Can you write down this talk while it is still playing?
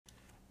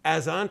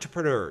As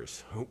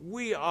entrepreneurs,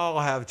 we all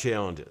have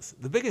challenges.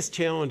 The biggest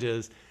challenge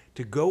is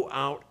to go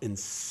out and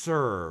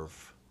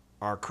serve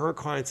our current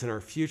clients and our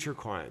future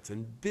clients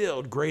and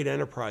build great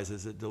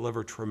enterprises that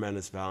deliver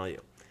tremendous value.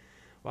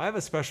 Well, I have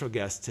a special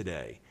guest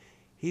today.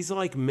 He's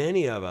like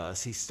many of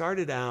us. He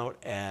started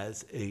out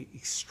as an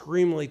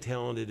extremely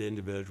talented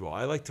individual.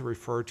 I like to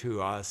refer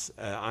to us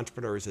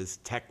entrepreneurs as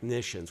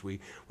technicians. We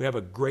have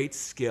a great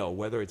skill,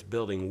 whether it's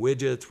building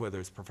widgets,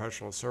 whether it's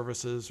professional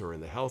services, or in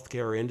the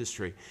healthcare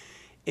industry.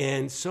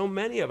 And so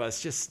many of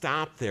us just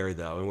stop there,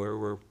 though,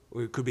 and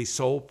we could be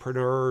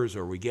solopreneurs,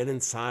 or we get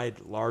inside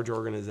large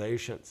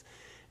organizations.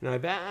 And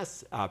I've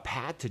asked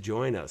Pat to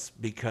join us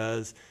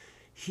because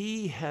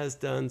he has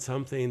done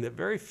something that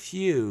very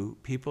few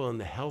people in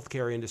the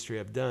healthcare industry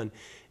have done.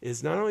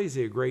 Is not only is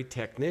he a great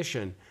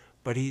technician,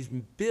 but he's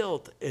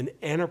built an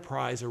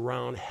enterprise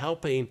around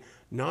helping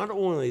not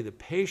only the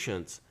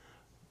patients,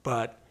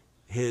 but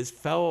his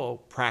fellow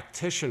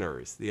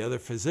practitioners, the other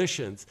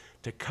physicians,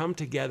 to come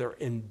together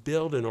and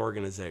build an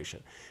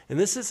organization. And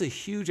this is a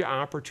huge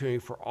opportunity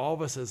for all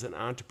of us as an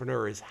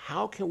entrepreneur, is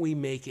how can we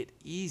make it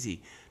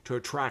easy to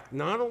attract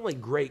not only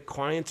great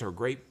clients or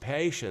great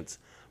patients,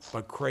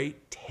 but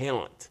great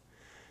talent.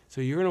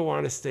 So you're going to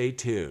want to stay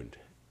tuned.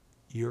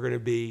 You're going to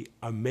be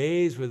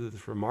amazed with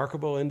this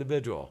remarkable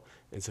individual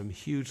and some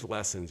huge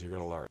lessons you're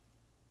going to learn.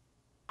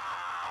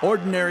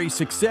 Ordinary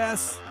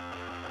success?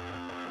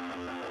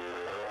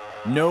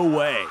 No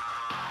way.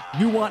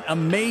 You want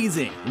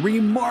amazing,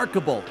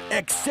 remarkable,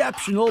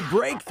 exceptional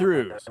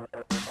breakthroughs.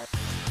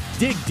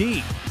 Dig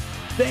deep,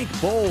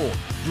 think bold,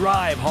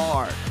 drive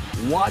hard,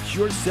 watch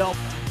yourself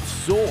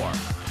soar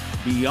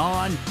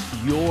beyond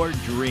your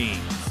dreams.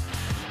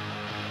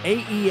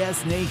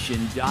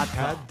 AESNation.com.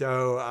 Pat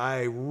Doe,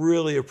 I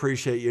really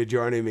appreciate you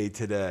joining me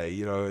today.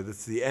 You know,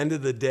 it's the end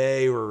of the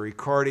day. We're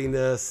recording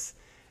this,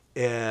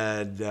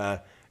 and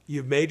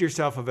you've made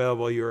yourself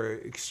available. You're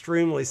an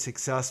extremely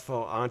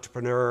successful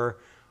entrepreneur,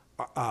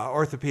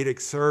 orthopedic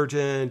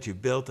surgeon. You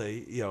built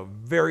a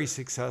very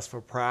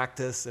successful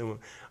practice, and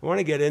I want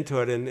to get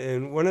into it.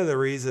 And one of the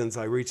reasons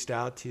I reached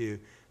out to you,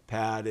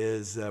 Pat,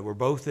 is we're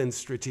both in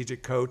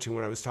strategic coach, and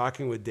when I was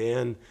talking with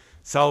Dan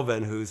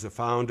Sullivan, who's the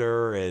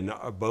founder and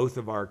both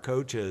of our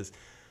coaches,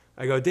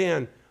 I go,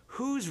 Dan,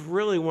 who's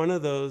really one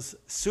of those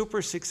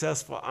super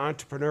successful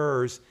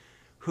entrepreneurs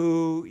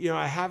who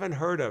I haven't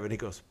heard of? And he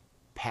goes,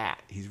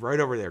 Pat. He's right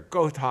over there.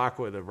 Go talk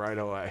with him right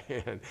away.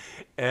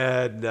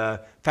 and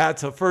Pat,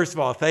 so first of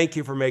all, thank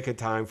you for making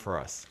time for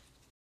us.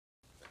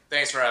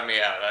 Thanks for having me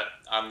out.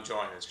 I'm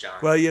enjoying this, John.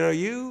 Well, you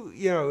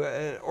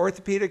an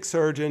orthopedic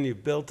surgeon,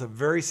 you've built a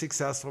very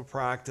successful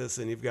practice,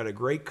 and you've got a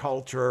great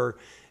culture.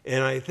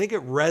 And I think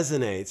it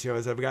resonates,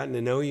 as I've gotten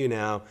to know you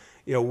now,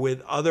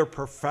 with other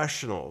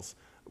professionals,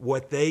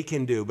 what they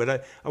can do.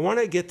 But I want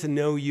to get to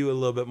know you a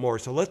little bit more.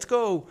 So let's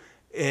go.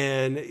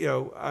 And,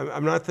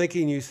 I'm not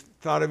thinking you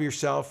thought of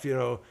yourself,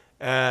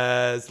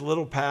 as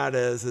little Pat,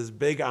 as this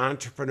big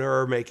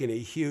entrepreneur making a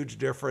huge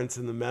difference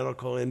in the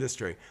medical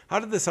industry. How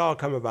did this all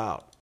come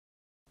about?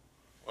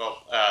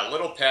 Well,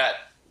 little Pat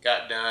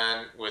got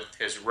done with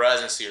his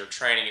residency or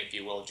training, if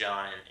you will,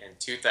 John, in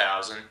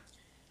 2000.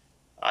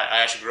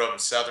 I actually grew up in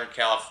Southern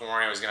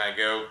California. I was going to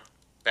go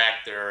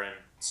back there and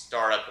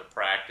start up a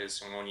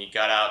practice. And when you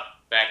got out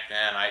back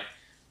then, I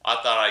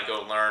thought I'd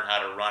go learn how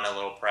to run a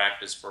little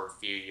practice for a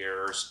few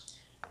years.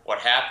 What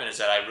happened is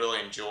that I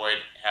really enjoyed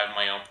having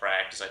my own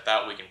practice. I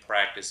thought we can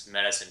practice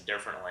medicine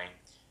differently.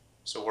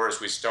 So whereas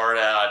I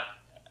started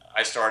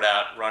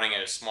out running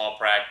a small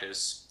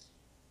practice,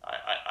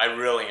 I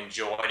really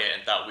enjoyed it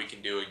and thought we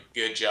can do a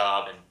good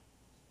job and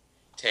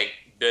take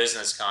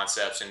business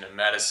concepts into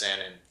medicine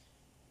and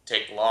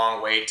take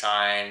long wait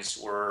times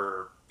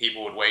where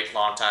people would wait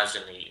long times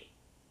in the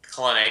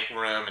clinic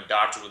room and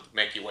doctors would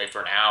make you wait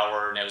for an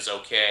hour and it was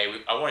okay.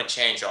 I want to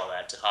change all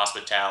that to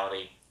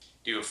hospitality,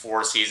 do a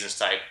Four Seasons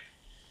type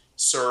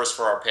service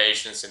for our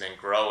patients and then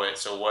grow it.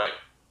 So what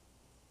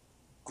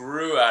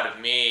grew out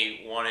of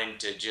me wanting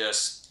to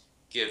just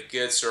give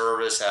good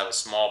service, have a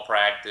small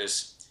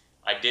practice,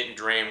 I didn't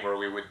dream where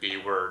we would be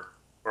where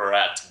we're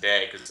at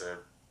today, because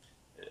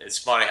it's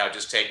funny how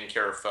just taking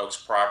care of folks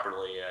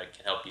properly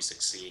can help you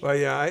succeed. Well,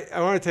 yeah, I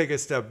want to take a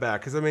step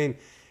back, because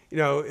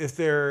if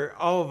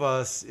all of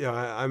us,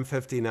 I'm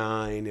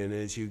 59, and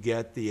as you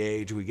get the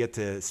age, we get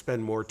to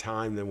spend more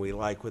time than we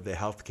like with the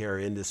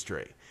healthcare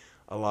industry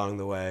along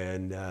the way.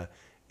 And,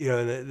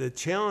 the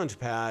challenge,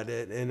 Pat,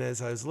 and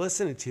as I was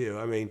listening to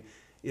you,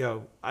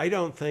 I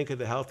don't think of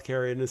the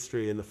healthcare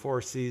industry and the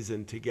Four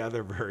Seasons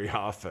together very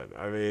often.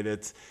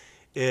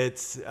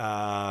 It's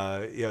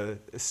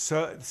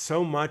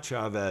so much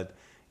of it,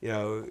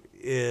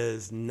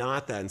 is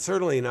not that, and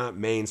certainly not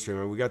mainstream.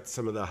 And we got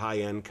some of the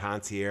high-end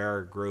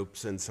concierge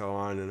groups and so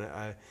on,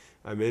 and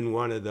I'm in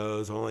one of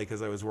those only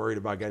because I was worried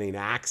about getting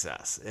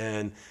access.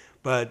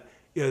 But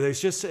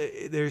there's just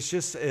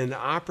an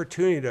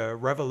opportunity to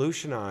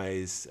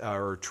revolutionize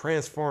or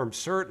transform,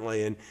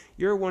 certainly, and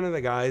you're one of the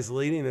guys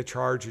leading the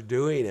charge of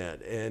doing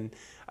it. And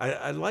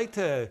I'd like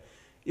to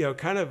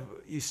kind of,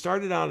 you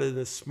started out in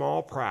a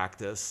small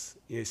practice,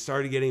 you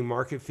started getting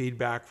market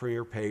feedback from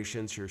your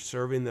patients, you're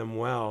serving them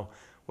well.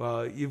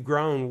 Well, you've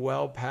grown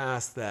well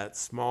past that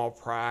small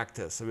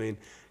practice. I mean,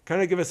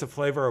 kind of give us a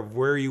flavor of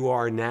where you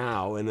are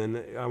now, and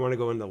then I want to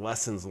go into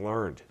lessons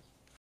learned.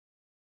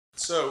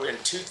 So in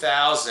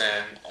 2000,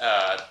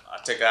 I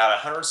took out a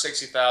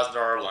 $160,000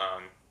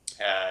 loan,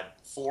 had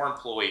 4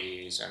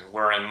 employees, and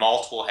wearing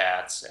multiple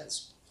hats,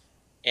 as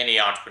any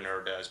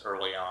entrepreneur does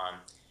early on.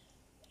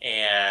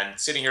 And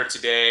sitting here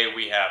today,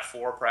 we have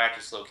 4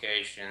 practice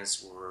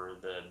locations. We're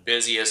the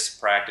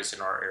busiest practice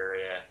in our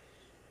area.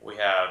 We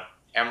have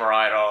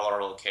MRI at all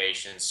our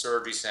locations,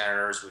 surgery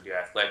centers. We do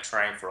athletic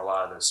training for a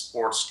lot of the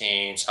sports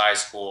teams, high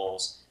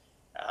schools.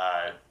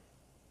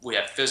 We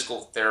have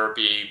physical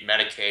therapy,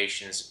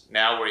 medications.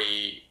 Now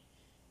we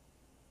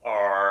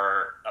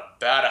are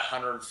about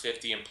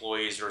 150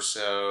 employees or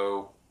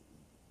so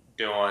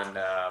doing,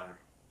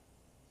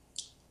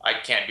 I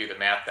can't do the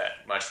math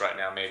that much right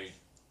now, maybe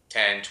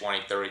 10,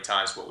 20, 30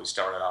 times what we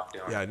started off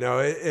doing. Yeah, no,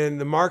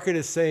 and the market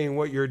is saying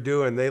what you're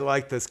doing. They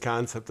like this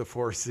concept of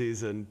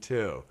 4-season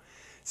too.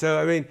 So,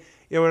 I mean,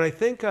 when I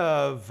think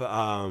of,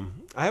 I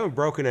haven't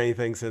broken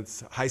anything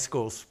since high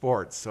school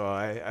sports. So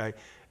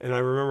and I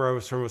remember I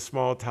was from a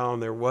small town.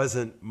 There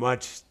wasn't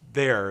much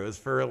there. It was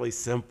fairly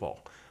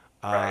simple.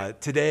 Right.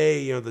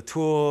 Today, the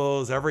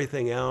tools,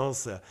 everything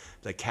else,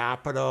 the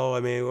capital. I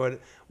mean,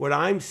 what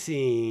I'm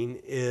seeing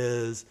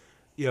is,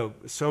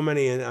 so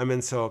many, and I'm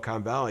in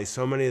Silicon Valley,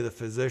 so many of the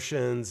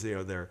physicians,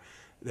 they're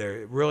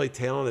really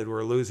talented.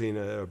 We're losing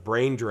a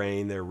brain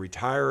drain. They're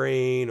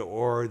retiring,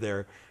 or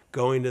they're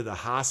going to the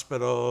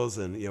hospitals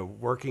and,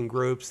 working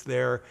groups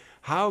there.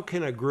 How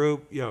can a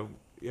group,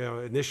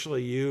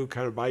 initially you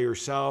kind of by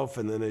yourself,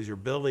 and then as you're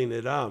building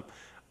it up,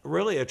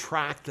 really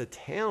attract the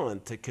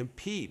talent to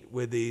compete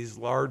with these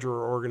larger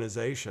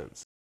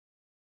organizations?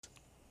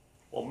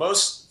 Well,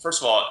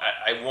 first of all,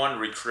 I want to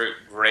recruit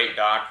great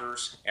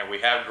doctors, and we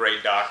have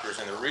great doctors.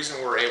 And the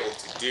reason we're able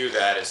to do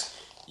that is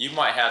you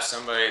might have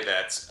somebody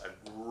that's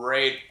a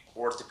great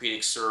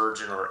orthopedic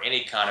surgeon or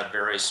any kind of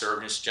various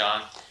surgeons,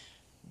 John,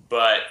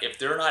 but if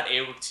they're not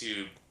able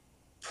to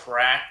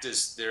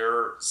practice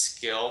their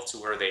skill to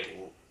where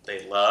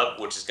they love,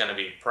 which is going to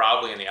be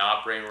probably in the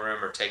operating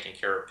room or taking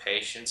care of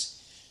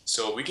patients.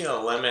 So we can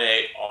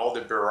eliminate all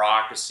the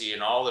bureaucracy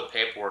and all the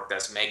paperwork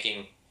that's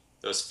making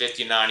those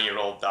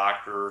 59-year-old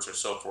doctors or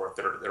so forth,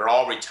 they're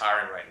all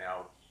retiring right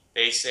now.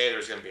 They say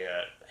there's going to be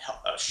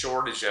a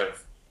shortage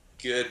of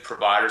good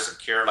providers of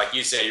care. Like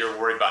you say, you're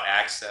worried about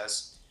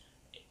access.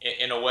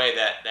 In a way,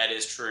 that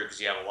is true, because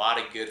you have a lot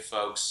of good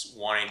folks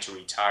wanting to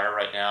retire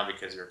right now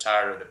because they're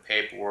tired of the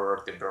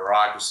paperwork, the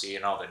bureaucracy,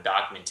 and all the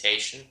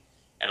documentation.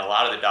 And a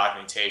lot of the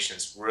documentation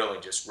is really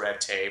just red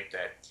tape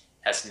that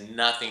has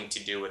nothing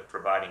to do with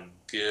providing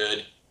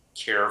good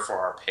care for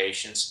our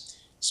patients.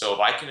 So if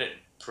I can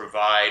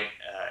provide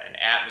an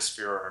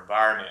atmosphere or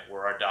environment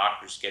where our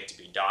doctors get to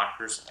be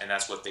doctors, and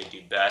that's what they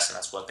do best, and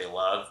that's what they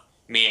love,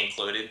 me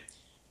included,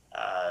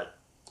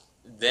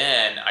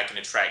 then I can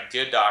attract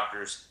good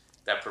doctors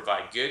that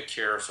provide good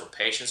care so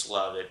patients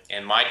love it.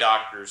 And my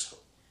doctors,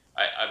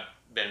 I've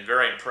been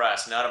very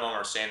impressed. None of them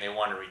are saying they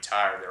want to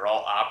retire. They're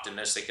all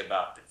optimistic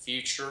about the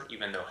future,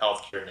 even though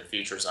healthcare in the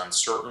future is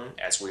uncertain,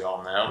 as we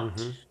all know.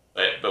 Mm-hmm.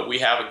 But we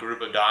have a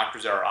group of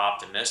doctors that are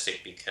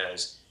optimistic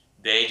because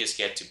they just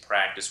get to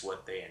practice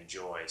what they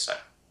enjoy.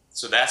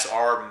 So that's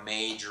our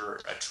major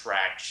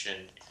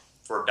attraction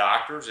for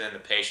doctors, and the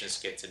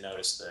patients get to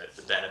notice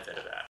the benefit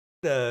of that.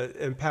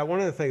 And Pat, one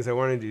of the things I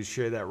wanted to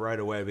share that right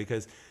away,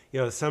 because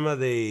some of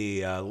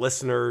the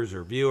listeners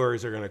or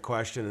viewers are going to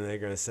question, and they're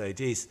going to say,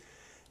 geez,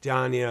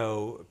 John,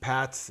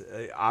 Pat's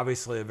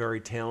obviously a very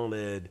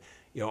talented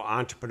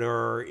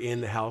entrepreneur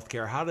in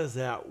healthcare. How does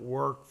that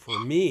work for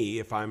me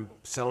if I'm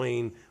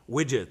selling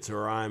widgets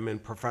or I'm in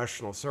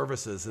professional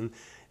services? And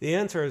the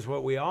answer is,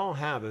 what we all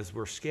have is,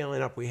 we're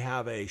scaling up. We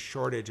have a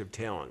shortage of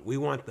talent. We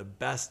want the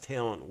best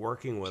talent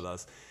working with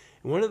us.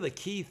 And one of the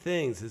key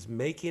things is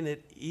making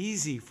it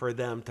easy for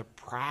them to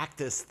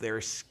practice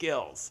their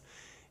skills.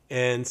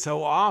 And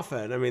so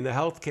often, I mean, the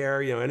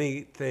healthcare,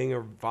 anything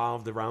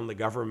involved around the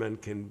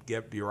government can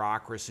get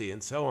bureaucracy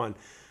and so on.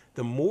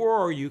 The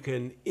more you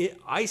can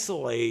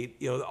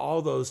isolate,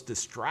 all those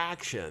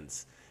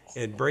distractions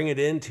and bring it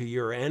into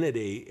your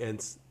entity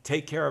and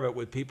take care of it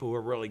with people who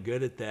are really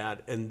good at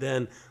that, and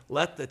then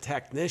let the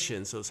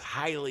technicians, those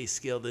highly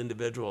skilled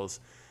individuals,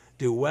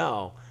 do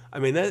well. I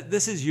mean,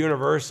 this is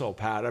universal,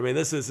 Pat. I mean,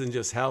 this isn't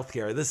just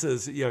healthcare. This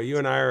is, you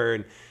and I are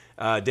in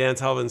Dan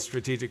Sullivan's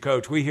Strategic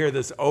Coach. We hear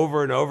this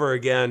over and over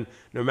again,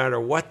 no matter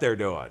what they're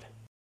doing.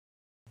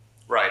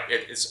 Right.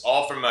 It's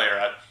all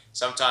familiar.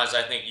 Sometimes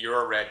I think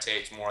your red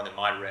tape's more than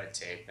my red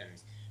tape, and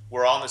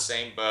we're all in the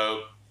same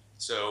boat.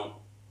 So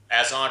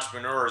as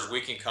entrepreneurs,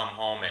 we can come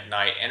home at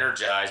night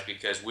energized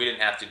because we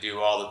didn't have to do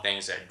all the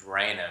things that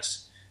drain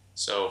us.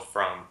 So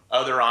from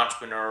other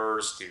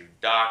entrepreneurs to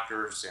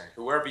doctors and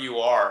whoever you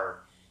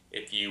are,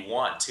 if you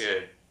want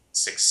to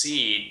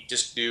succeed,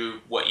 just do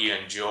what you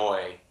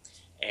enjoy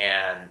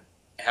and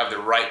have the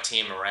right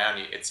team around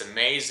you. It's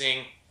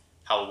amazing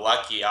how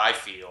lucky I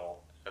feel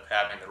of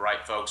having the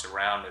right folks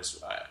around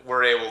us.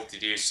 We're able to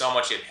do so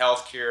much in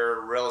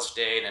healthcare, real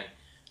estate, and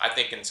I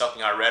think in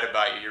something I read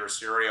about you, you're a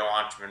serial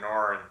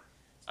entrepreneur, and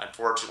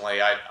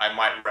unfortunately, I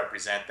might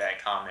represent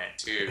that comment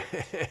too.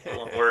 But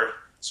when we're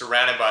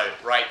surrounded by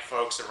the right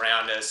folks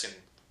around us and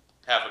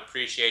have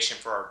appreciation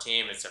for our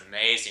team, it's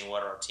amazing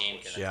what our team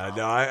can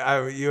accomplish.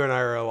 I, you and I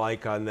are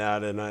alike on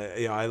that, and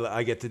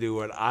I get to do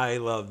what I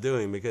love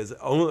doing because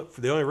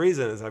the only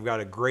reason is I've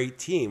got a great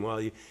team. Well,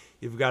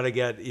 you've got to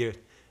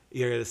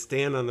you got to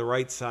stand on the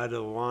right side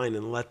of the line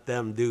and let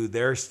them do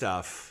their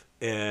stuff,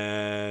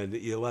 and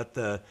you let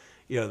the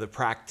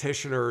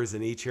practitioners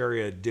in each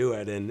area do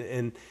it,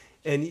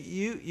 and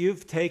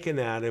you've taken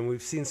that, and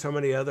we've seen so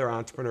many other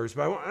entrepreneurs.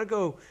 But I want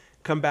to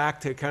come back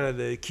to kind of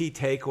the key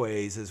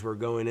takeaways as we're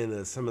going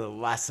into some of the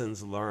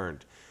lessons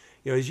learned.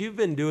 As you've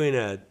been doing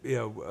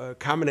a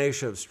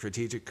combination of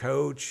strategic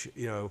coach,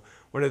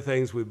 one of the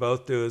things we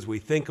both do is we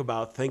think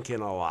about thinking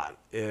a lot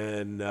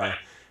in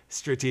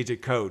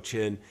strategic coach,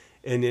 and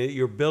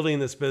you're building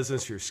this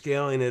business, you're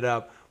scaling it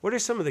up. What are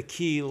some of the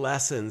key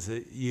lessons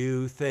that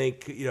you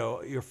think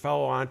your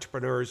fellow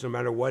entrepreneurs, no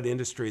matter what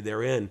industry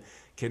they're in,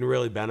 can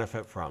really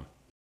benefit from?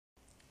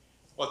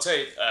 Well, I'll tell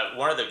you,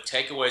 one of the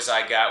takeaways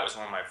I got was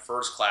one of my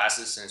first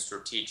classes in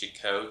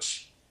strategic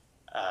coach.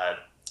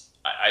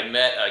 I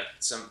met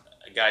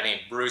a guy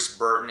named Bruce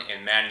Burton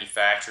in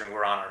manufacturing.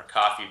 We're on our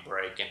coffee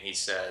break, and he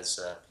says,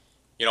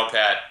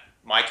 Pat,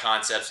 my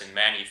concepts in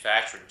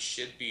manufacturing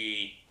should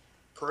be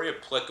pretty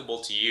applicable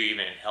to you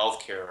even in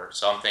healthcare.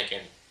 So I'm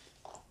thinking,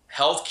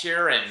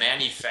 healthcare and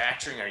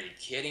manufacturing, are you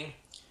kidding?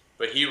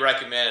 But he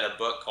recommended a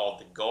book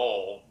called The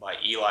Goal by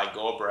Eli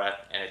Goldratt,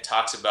 and it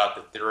talks about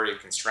the theory of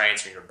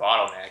constraints and your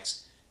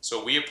bottlenecks.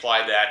 So we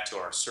applied that to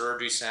our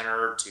surgery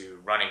center, to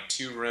running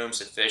 2 rooms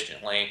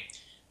efficiently,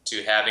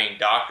 to having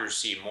doctors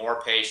see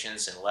more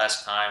patients in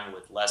less time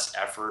with less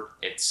effort.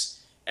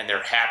 And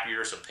they're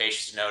happier, so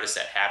patients notice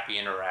that happy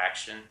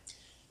interaction.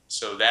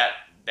 So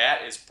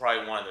that is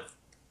probably one of the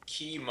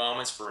key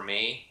moments for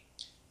me.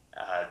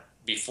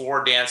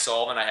 Before Dan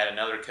Sullivan, I had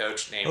another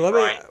coach named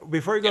Brian.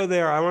 Before you go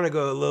there, I want to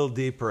go a little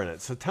deeper in it.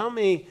 So tell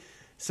me,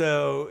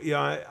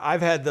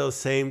 I've had those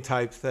same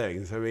type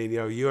things. I mean,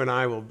 you and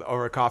I will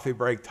over a coffee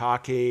break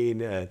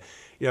talking, and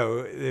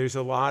there's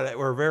a lot.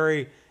 We're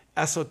very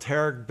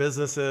esoteric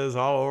businesses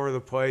all over the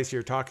place.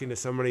 You're talking to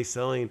somebody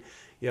selling,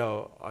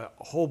 a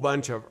whole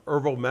bunch of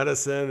herbal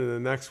medicine, and the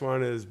next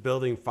one is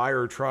building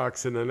fire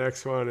trucks, and the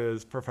next one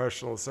is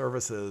professional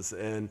services,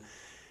 and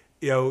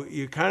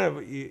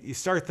you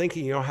start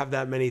thinking you don't have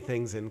that many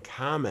things in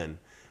common,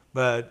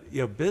 but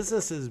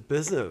business is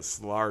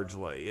business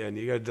largely, and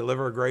you got to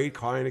deliver a great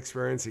client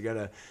experience. You got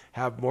to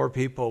have more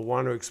people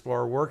want to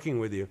explore working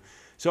with you.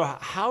 So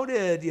how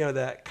did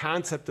that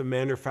concept of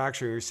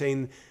manufacturing? You're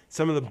saying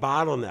some of the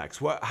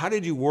bottlenecks. How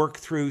did you work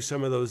through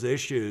some of those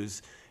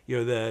issues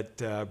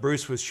that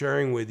Bruce was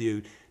sharing with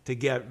you to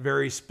get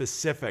very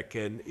specific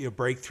and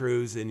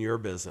breakthroughs in your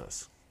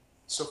business?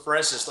 So for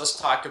instance, let's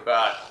talk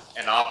about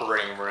an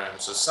operating room.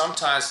 So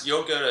sometimes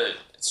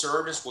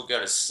surgeons will go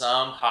to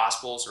some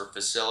hospitals or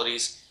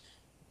facilities,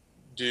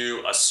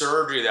 do a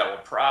surgery that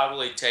will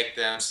probably take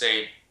them,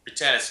 say,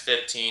 pretend it's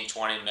 15,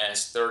 20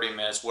 minutes, 30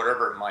 minutes,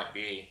 whatever it might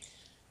be.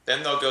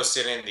 Then they'll go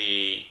sit in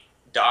the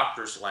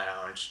doctor's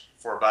lounge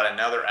for about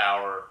another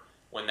hour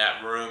when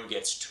that room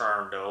gets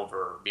turned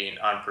over, being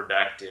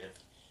unproductive.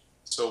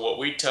 So what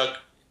we took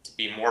to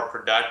be more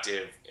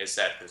productive is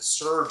that the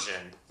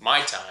surgeon,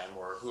 my time,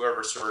 or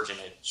whoever surgeon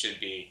it should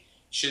be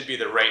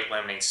the rate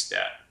limiting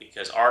step,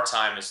 because our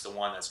time is the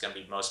one that's going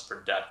to be most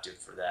productive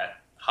for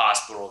that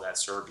hospital, that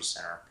surgery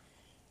center.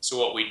 So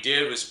what we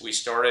did was we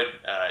started,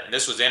 and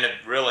this was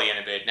really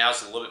innovative, now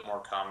it's a little bit more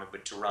common,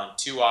 but to run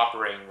 2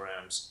 operating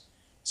rooms.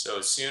 So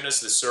as soon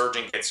as the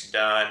surgeon gets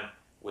done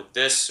with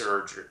this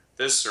surgery,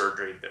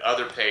 the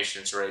other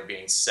patients are already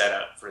being set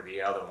up for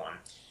the other one.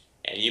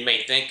 And you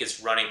may think it's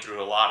running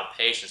through a lot of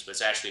patients, but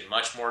it's actually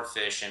much more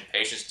efficient.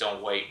 Patients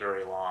don't wait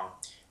very long.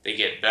 They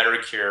get better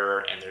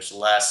care, and there's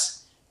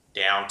less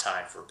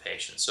downtime for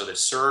patients. So the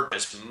surgeon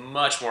is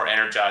much more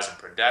energized and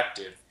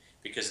productive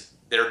because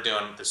they're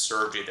doing the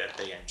surgery that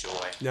they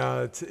enjoy.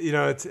 No,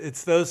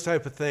 it's those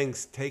type of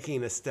things,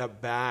 taking a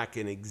step back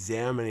and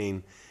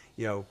examining,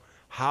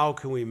 how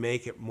can we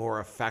make it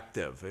more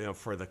effective,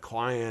 for the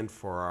client,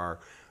 for our,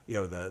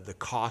 the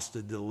cost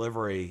of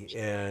delivery,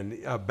 and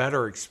a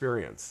better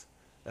experience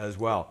as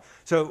well.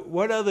 So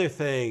what other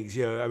things,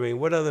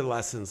 what other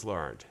lessons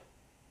learned?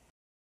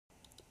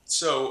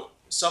 So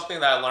something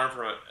that I learned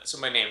from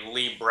somebody named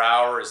Lee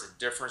Brower is the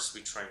difference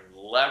between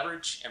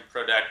leverage and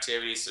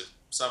productivity. So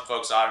some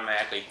folks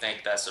automatically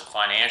think that's a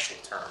financial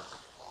term.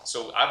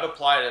 So I've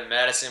applied it in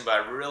medicine, but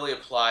I really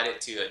applied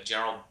it to a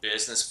general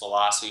business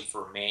philosophy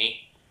for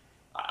me.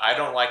 I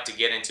don't like to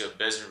get into a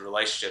business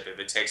relationship if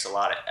it takes a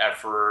lot of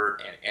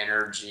effort and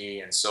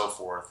energy and so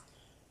forth.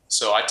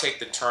 So I take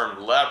the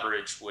term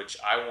leverage, which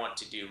I want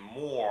to do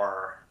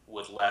more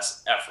with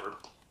less effort.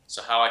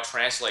 So how I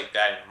translate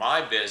that in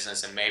my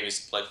business, and maybe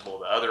it's applicable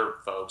to other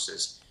folks,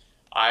 is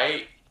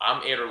I'm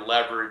able to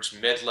leverage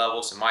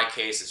mid-levels. In my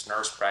case, it's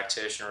nurse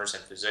practitioners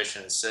and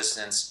physician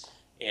assistants.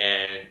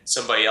 In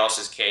somebody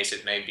else's case,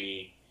 it may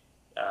be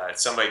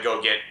somebody go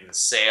get in the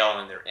sale,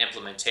 and their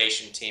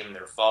implementation team and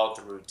their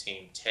follow-through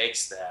team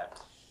takes that.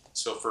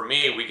 So for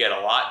me, we get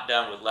a lot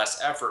done with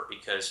less effort,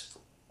 because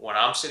when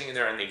I'm sitting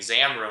there in the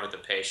exam room with the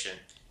patient,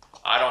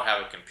 I don't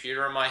have a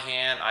computer in my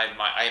hand. I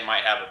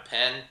might have a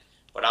pen,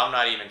 but I'm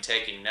not even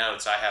taking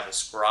notes. I have a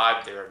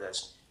scribe there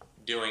that's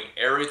doing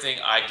everything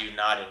I do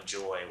not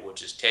enjoy,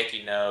 which is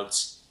taking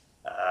notes,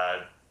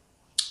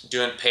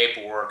 doing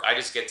paperwork. I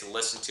just get to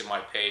listen to my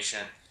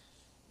patient.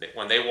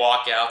 When they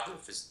walk out,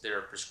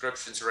 their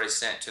prescriptions are already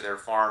sent to their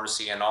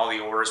pharmacy, and all the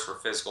orders for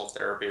physical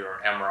therapy or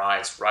an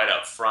MRI is right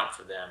up front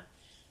for them.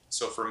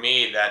 So for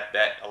me, that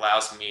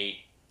allows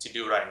me to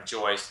do what I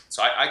enjoy.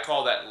 So I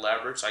call that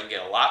leverage. I can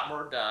get a lot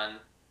more done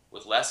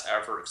with less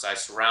effort, because I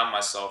surround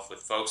myself with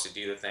folks that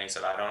do the things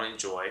that I don't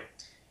enjoy.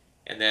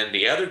 And then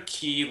the other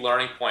key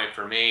learning point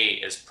for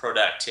me is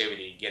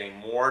productivity, getting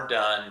more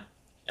done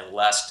in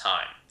less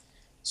time.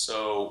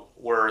 So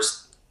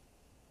whereas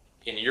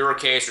in your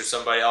case or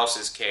somebody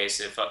else's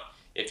case,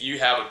 if you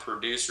have a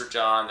producer,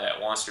 John, that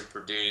wants to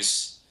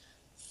produce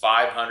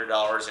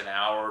 $500 an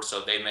hour,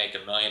 so they make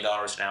 $1 million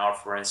an hour,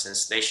 for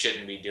instance, they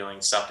shouldn't be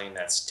doing something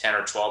that's $10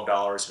 or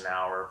 $12 an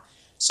hour.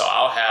 So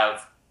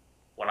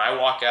when I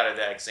walk out of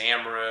that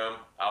exam room,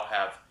 I'll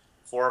have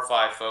 4 or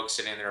 5 folks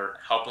sitting there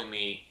helping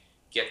me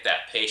get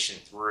that patient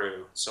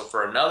through. So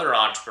for another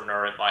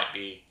entrepreneur, it might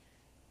be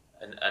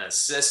an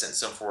assistant,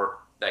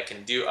 that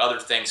can do other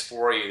things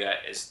for you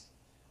that is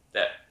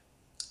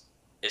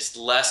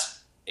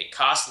less. It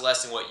costs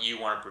less than what you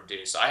want to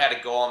produce. So I had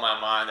a goal in my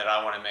mind that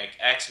I want to make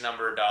X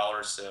number of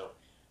dollars, so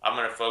I'm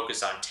going to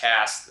focus on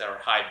tasks that are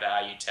high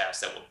value tasks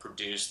that will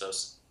produce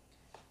those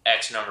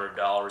X number of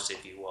dollars,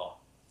 if you will.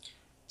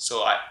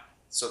 So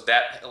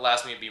that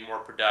allows me to be more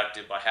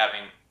productive by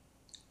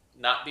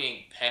not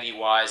being penny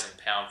wise and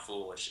pound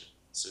foolish.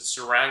 So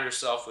surround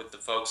yourself with the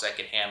folks that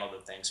can handle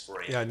the things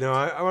for you. Yeah, no,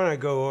 I want to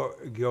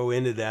go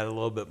into that a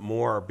little bit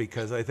more,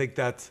 because I think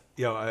that's,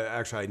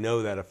 I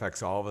know that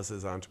affects all of us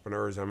as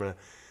entrepreneurs. I'm going to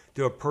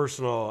do a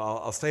personal,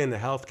 I'll stay in the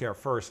healthcare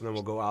first, and then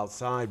we'll go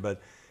outside.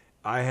 But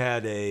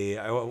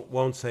I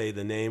won't say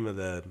the name of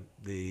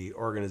the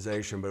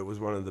organization, but it was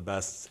one of the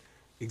best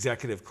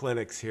executive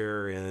clinics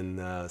here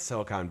in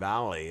Silicon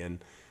Valley.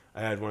 And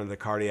I had one of the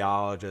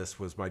cardiologists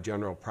was my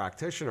general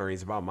practitioner.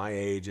 He's about my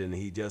age, and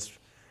he just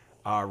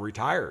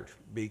retired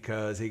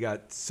because he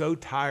got so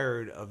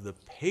tired of the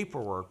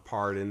paperwork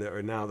part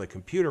and now the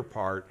computer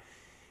part.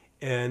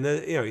 And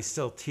he's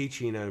still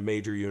teaching at a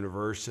major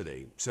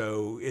university.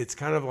 So it's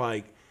kind of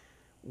like,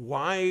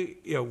 why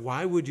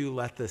would you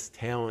let this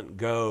talent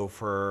go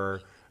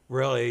for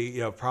really,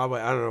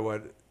 probably, I don't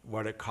know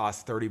what it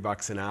costs,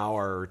 $30 an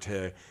hour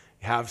to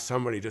have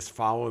somebody just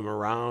follow him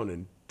around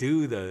and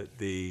do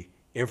the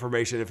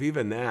information, if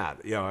even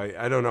that,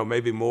 I don't know,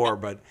 maybe more,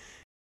 but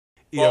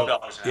 $12 an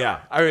hour. Yeah,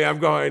 I mean, I'm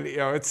going,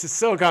 it's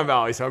Silicon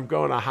Valley, so I'm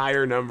going a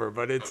higher number,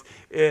 but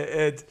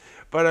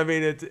but I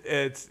mean,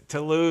 it's to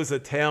lose a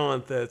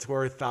talent that's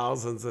worth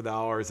thousands of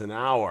dollars an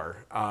hour.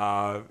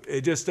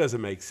 It just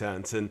doesn't make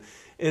sense. And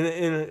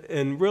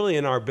really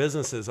in our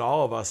businesses,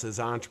 all of us as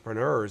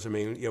entrepreneurs, I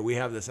mean, we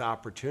have this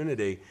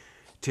opportunity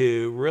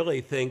to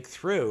really think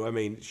through, I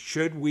mean,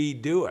 should we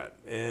do it?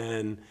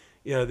 And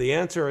the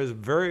answer is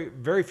very,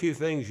 very few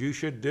things you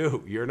should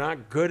do. You're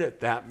not good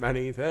at that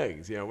many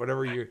things.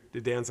 Whatever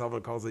Dan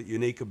Sullivan calls it,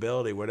 unique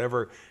ability,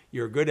 whatever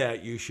you're good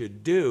at, you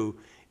should do.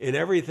 And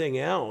everything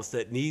else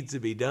that needs to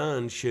be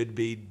done should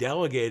be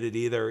delegated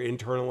either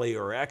internally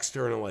or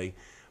externally.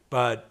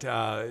 But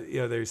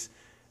there's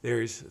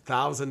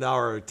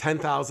 $1,000,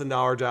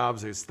 $10,000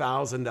 jobs. There's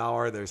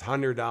 $1,000. There's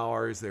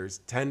 $100. There's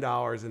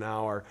 $10 an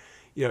hour.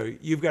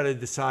 You've got to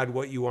decide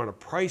what you want to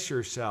price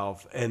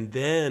yourself, and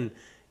then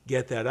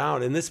get that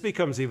out. And this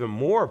becomes even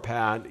more,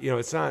 Pat,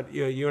 it's not,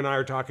 you and I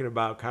are talking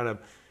about kind of,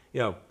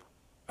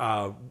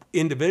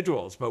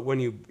 individuals, but when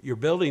you're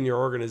building your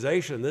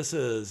organization, this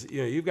is,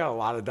 you've got a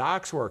lot of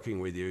docs working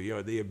with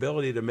you, the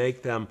ability to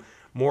make them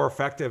more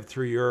effective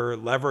through your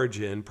leverage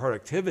and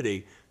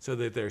productivity so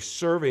that they're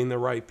serving the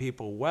right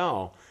people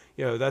well.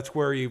 That's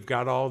where you've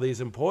got all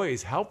these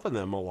employees helping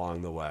them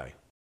along the way.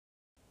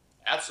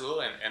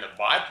 Absolutely. And the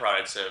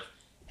byproducts of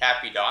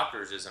happy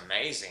doctors is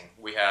amazing.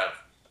 We have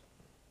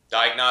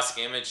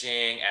diagnostic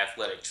imaging,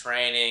 athletic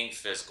training,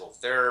 physical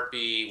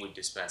therapy, we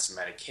dispense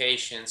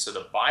medication. So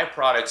the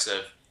byproducts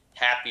of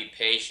happy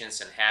patients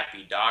and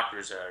happy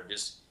doctors are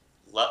just,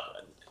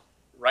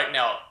 right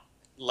now,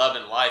 love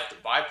and life, the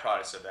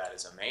byproducts of that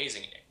is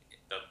amazing.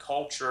 The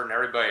culture and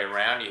everybody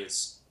around you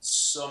is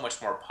so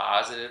much more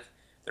positive.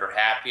 They're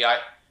happy.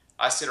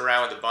 I sit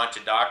around with a bunch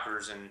of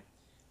doctors, and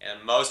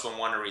most of them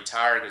want to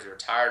retire because they're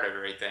tired of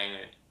everything.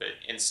 But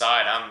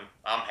inside,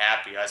 I'm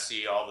happy. I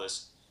see all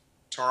this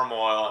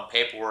turmoil and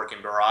paperwork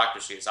and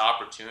bureaucracy. It's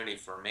opportunity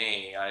for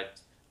me.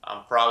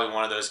 I'm probably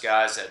one of those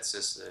guys that's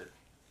just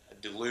a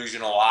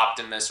delusional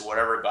optimist or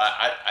whatever, but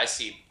I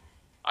see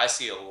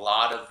a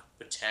lot of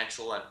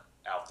potential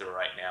out there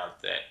right now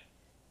that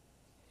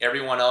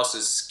everyone else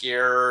is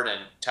scared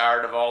and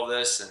tired of all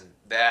this and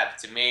that.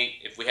 To me,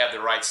 if we have the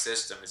right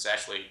system, it's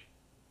actually,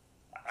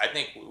 I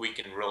think we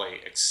can really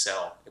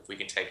excel if we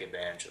can take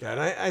advantage of Yeah,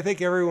 that. and I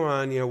think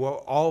everyone,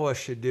 what all of us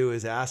should do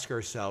is ask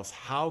ourselves,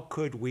 how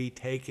could we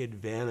take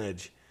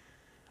advantage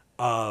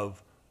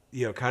of,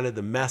 kind of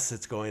the mess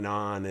that's going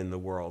on in the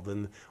world?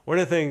 And one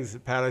of the things,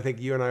 Pat, I think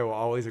you and I will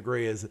always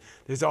agree is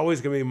there's always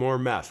going to be more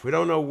mess. We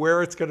don't know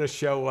where it's going to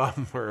show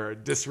up or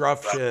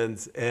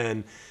disruptions.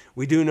 And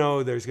we do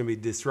know there's going to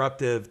be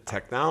disruptive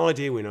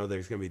technology. We know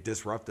there's going to be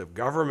disruptive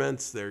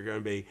governments. There are going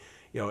to be,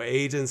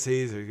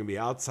 agencies. There's going to be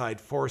outside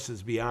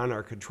forces beyond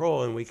our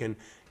control. And we can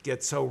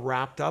get so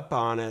wrapped up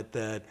on it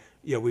that,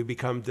 we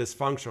become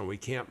dysfunctional. We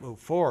can't move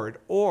forward.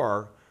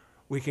 Or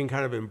we can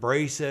kind of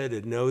embrace it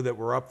and know that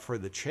we're up for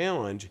the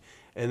challenge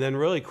and then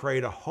really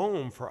create a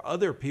home for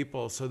other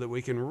people so that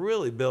we can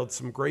really build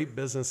some great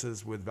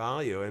businesses with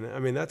value. And I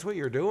mean, that's what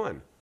you're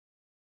doing.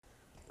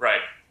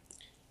 Right.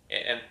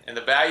 And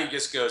the value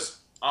just goes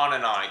on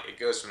and on. It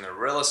goes from the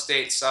real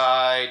estate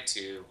side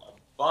to a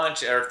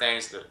bunch of other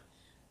things. The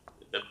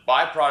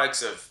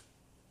byproducts of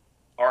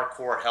our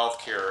core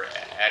healthcare,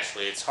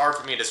 actually, it's hard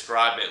for me to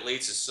describe, but it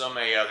leads to so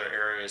many other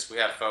areas. We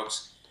have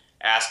folks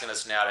asking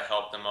us now to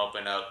help them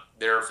open up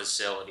their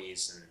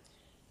facilities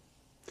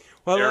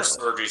and their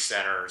surgery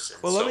centers.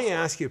 And let me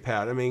ask you,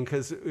 Pat, I mean,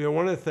 because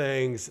one of the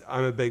things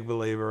I'm a big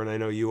believer, and I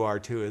know you are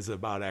too, is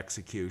about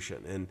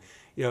execution. And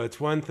it's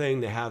one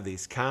thing to have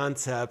these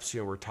concepts,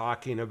 we're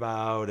talking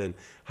about and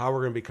how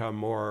we're going to become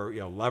more,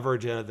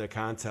 leveraging the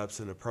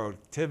concepts and the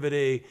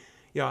productivity.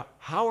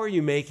 How are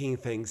you making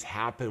things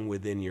happen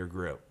within your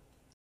group?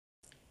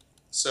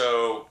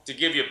 So to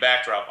give you a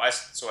backdrop, I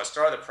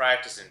started the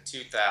practice in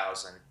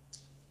 2000.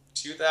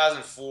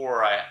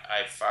 2004, I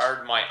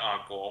fired my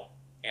uncle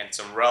and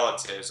some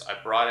relatives.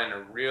 I brought in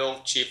a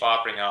real chief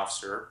operating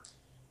officer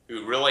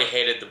who really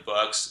hated the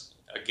books.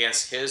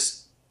 Against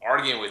his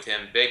arguing with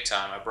him big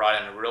time, I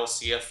brought in a real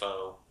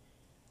CFO.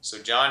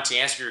 So John, to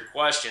answer your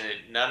question,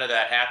 none of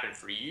that happened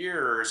for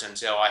years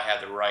until I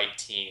had the right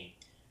team.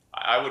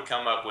 I would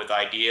come up with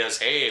ideas.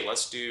 Hey,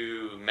 let's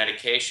do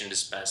medication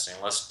dispensing.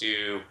 Let's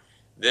do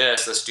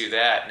this. Let's do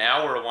that.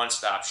 Now we're a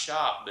one-stop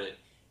shop, but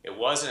it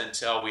wasn't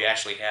until we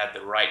actually had the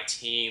right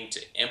team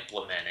to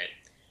implement it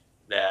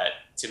that,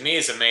 to me,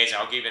 is amazing.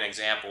 I'll give you an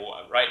example.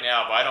 Right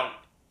now,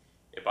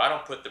 if I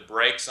don't put the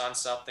brakes on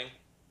something,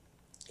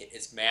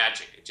 it's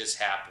magic. It just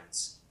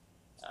happens.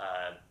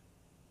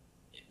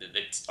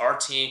 Our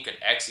team can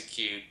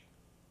execute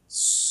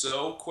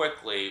so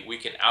quickly. We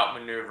can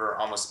outmaneuver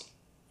almost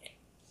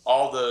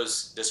all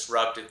those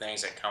disruptive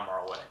things that come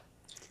our way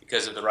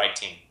because of the right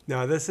team.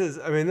 Now, this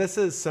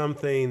is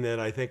something that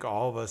I think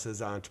all of us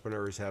as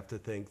entrepreneurs have to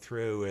think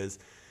through is,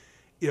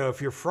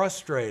 if you're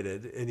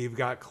frustrated and you've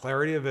got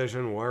clarity of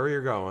vision where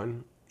you're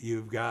going,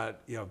 you've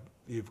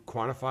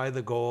quantified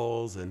the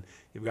goals and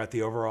you've got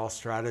the overall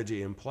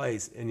strategy in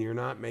place and you're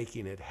not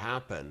making it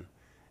happen.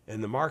 In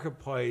the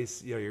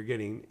marketplace, you're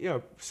getting,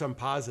 some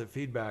positive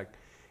feedback.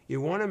 You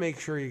want to make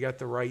sure you got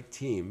the right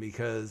team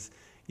because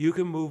you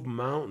can move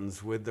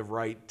mountains with the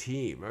right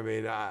team. I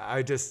mean,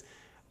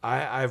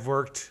 I've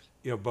worked,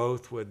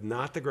 both with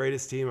not the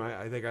greatest team.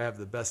 I think I have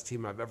the best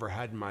team I've ever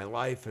had in my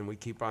life, and we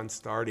keep on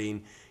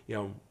starting,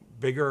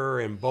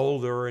 bigger and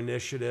bolder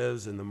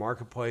initiatives, and the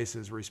marketplace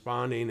is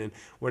responding. And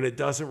when it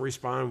doesn't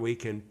respond, we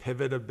can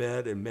pivot a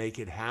bit and make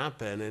it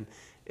happen,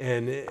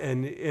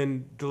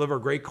 and deliver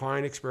great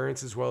client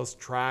experience as well as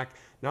track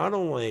not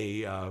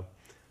only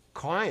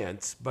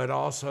clients, but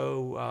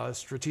also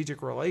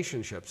strategic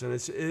relationships. And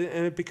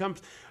it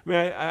becomes,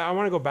 I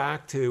want to go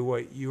back to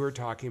what you were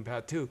talking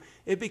about too.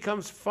 It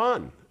becomes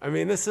fun. I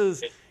mean, this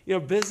is,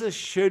 business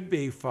should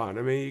be fun.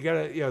 I mean, you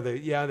got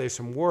to, there's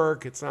some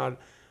work. It's not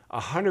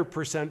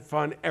 100%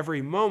 fun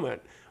every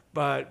moment,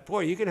 but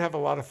boy, you can have a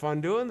lot of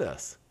fun doing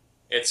this.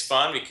 It's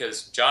fun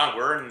because, John,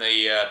 we're in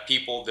the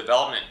people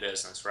development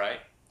business, right?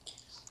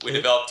 We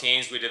develop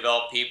teams, we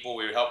develop people,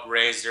 we help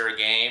raise their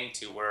game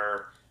to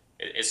where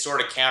it's sort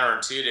of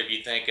counterintuitive.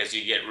 You think as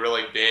you get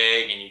really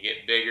big and you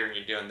get bigger and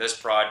you're doing this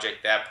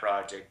project, that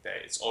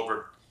it's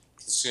over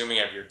consuming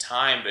of your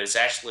time, but it's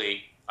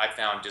actually, I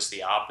found just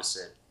the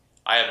opposite.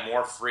 I have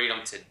more freedom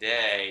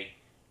today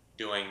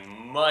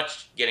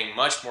getting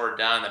much more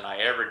done than I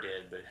ever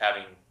did, but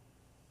having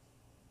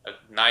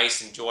a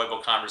nice, enjoyable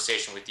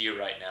conversation with you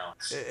right now.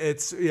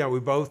 It's, we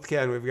both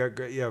can. We've got,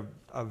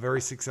 a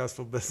very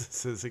successful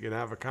businesses that can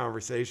have a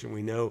conversation.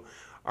 We know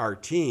our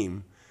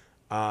team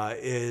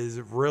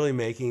is really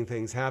making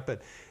things happen.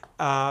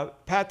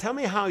 Pat, tell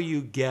me how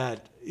you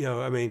get,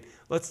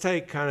 let's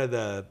take kind of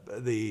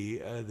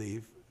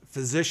the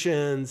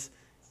physicians,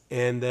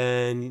 and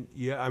then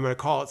I'm going to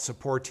call it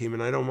support team,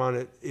 and I don't want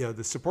it,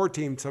 the support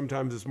team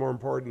sometimes is more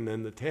important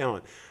than the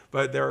talent,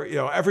 but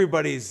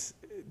everybody's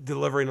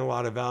delivering a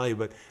lot of value.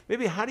 But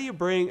maybe how do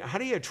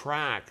you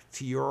attract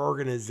to your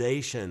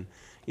organization,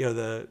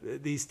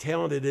 these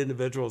talented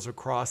individuals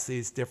across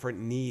these different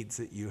needs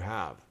that you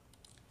have?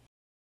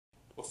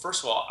 Well,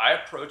 first of all, I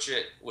approach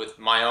it with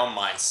my own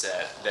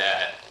mindset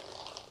that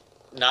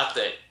not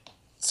that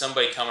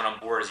somebody coming on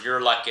board is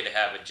you're lucky to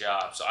have a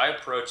job. So I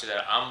approach it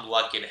that I'm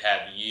lucky to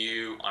have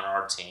you on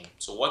our team.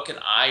 So what can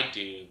I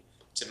do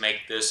to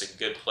make this a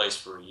good place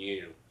for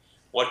you?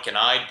 What can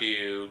I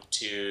do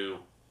to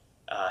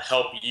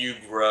help you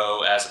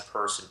grow as a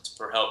person,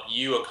 to help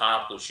you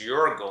accomplish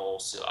your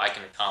goals so I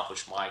can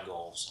accomplish my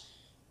goals?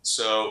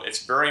 So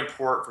it's very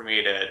important for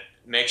me to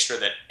make sure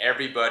that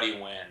everybody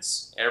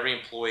wins. Every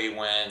employee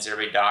wins,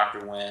 every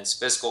doctor wins,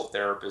 physical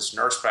therapist,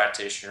 nurse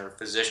practitioner,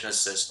 physician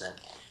assistant.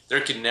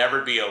 There can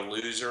never be a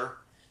loser.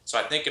 So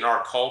I think in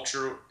our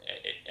culture,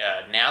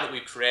 now that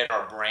we've created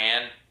our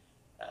brand,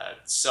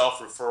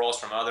 self-referrals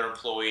from other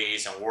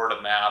employees and word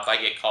of mouth,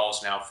 I get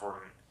calls now from,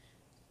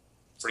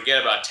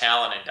 forget about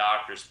talent and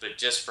doctors, but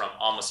just from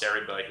almost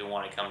everybody who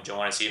want to come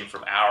join us, even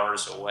from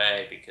hours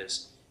away,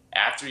 because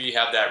after you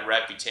have that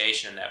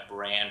reputation and that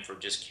brand for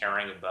just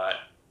caring about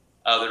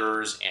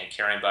others and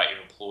caring about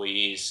your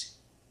employees,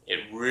 it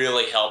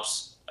really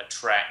helps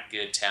attract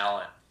good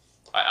talent.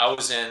 I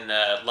was in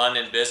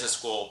London Business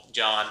School,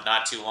 John,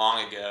 not too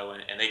long ago,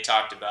 and they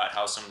talked about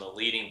how some of the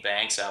leading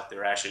banks out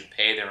there actually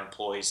pay their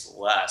employees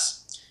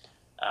less,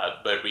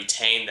 but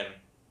retain them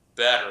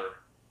better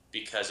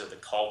because of the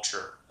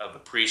culture of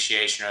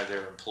appreciation of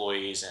their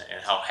employees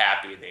and how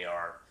happy they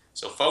are.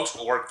 So folks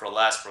will work for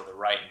less for the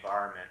right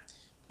environment.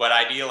 But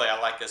ideally, I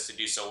like us to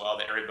do so well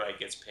that everybody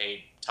gets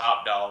paid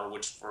top dollar,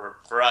 which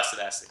for us,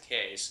 that's the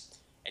case,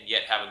 and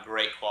yet have a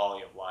great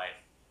quality of life.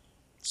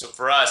 So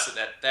for us,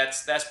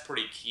 that's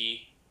pretty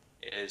key,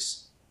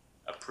 is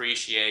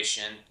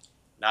appreciation.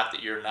 Not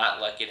that you're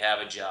not lucky to have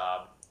a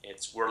job.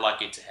 It's we're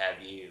lucky to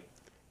have you.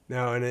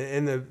 No,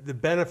 and the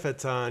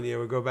benefits on,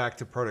 we go back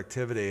to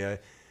productivity.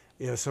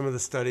 Some of the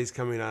studies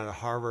coming out of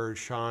Harvard,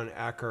 Sean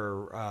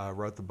Ecker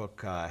wrote the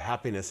book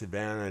Happiness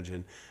Advantage.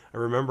 And I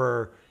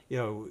remember,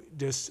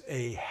 just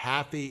a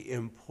happy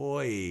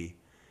employee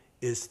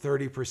is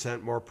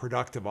 30% more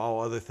productive,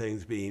 all other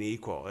things being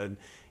equal. And,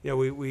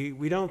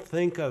 we don't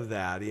think of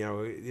that.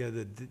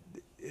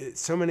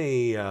 So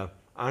many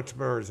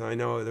entrepreneurs, and I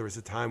know there was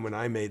a time when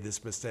I made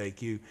this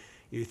mistake, you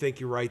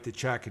think you write the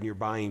check and you're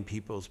buying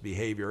people's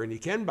behavior, and you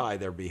can buy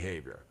their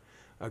behavior,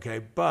 okay?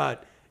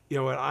 But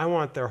what I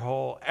want their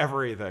whole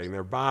everything,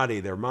 their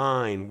body, their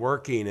mind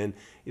working. And,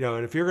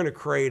 and if you're going to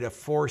create a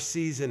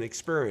 4-season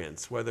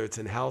experience, whether it's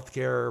in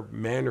healthcare,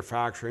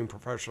 manufacturing,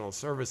 professional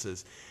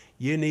services,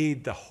 you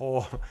need the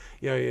whole,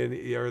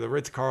 or the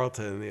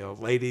Ritz-Carlton,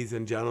 ladies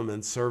and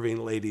gentlemen serving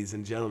ladies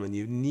and gentlemen.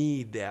 You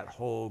need that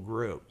whole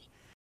group.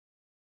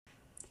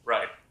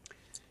 Right.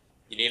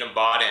 You need them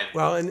bought in.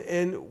 Well,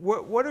 and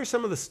what are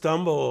some of the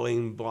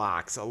stumbling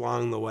blocks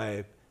along the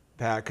way,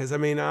 Pat? Because,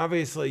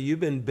 obviously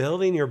you've been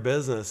building your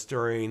business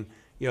during,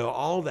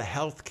 all the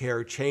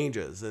healthcare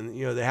changes, and,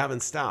 they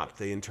haven't stopped.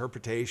 The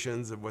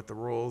interpretations of what the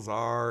rules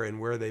are and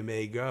where they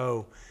may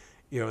go,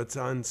 it's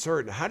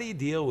uncertain. How do you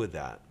deal with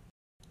that?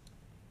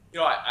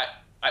 I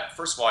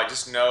first of all, I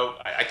just know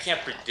I can't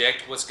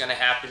predict what's going to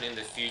happen in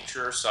the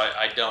future, so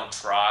I don't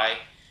try.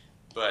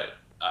 But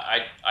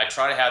I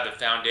try to have the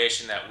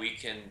foundation that we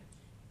can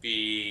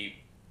be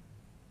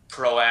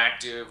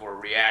proactive or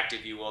reactive,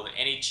 if you will, to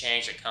any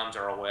change that comes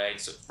our way.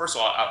 So first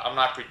of all, I'm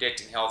not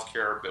predicting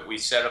healthcare, but we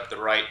set up the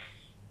right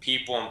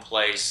people in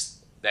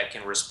place that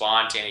can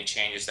respond to any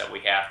changes that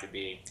we have to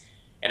be.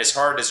 And it's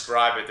hard to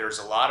describe it. There's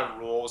a lot of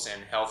rules in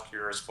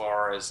healthcare as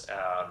far as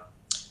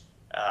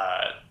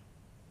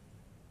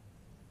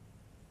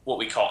what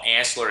we call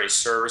ancillary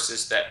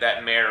services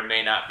that may or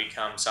may not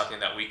become something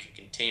that we can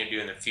continue to do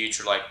in the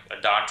future, like a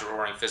doctor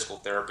ordering physical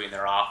therapy in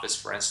their office,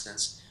 for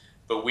instance.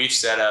 But we've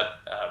set up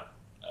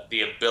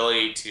the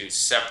ability to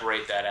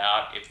separate that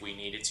out if we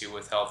needed to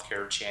with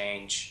healthcare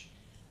change.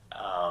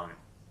 I'm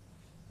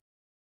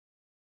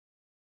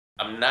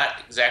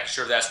not exactly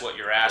sure that's what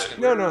you're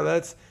asking. No,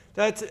 that's.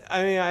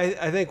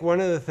 I think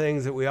one of the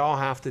things that we all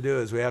have to do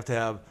is we have to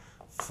have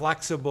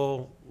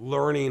flexible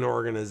learning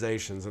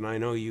organizations, and I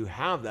know you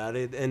have that.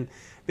 And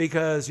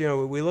because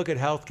we look at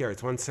healthcare,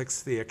 it's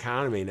 1/6 the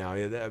economy now.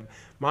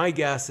 My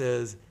guess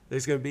is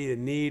there's going to be a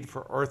need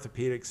for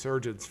orthopedic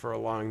surgeons for a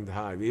long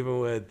time. Even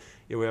with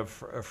we have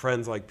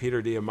friends like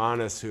Peter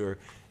Diamandis who are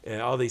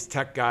all these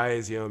tech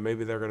guys.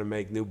 Maybe they're going to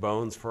make new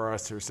bones for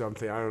us or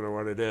something. I don't know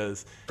what it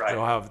is. Right.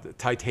 They'll have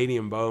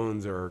titanium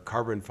bones or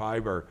carbon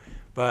fiber,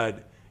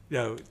 but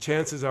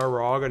chances are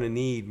we're all going to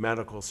need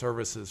medical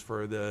services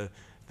for the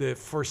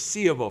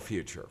foreseeable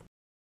future.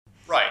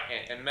 Right,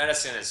 and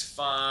medicine is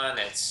fun.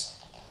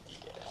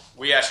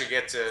 We actually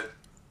get to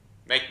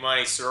make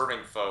money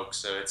serving folks,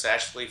 so it's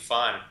actually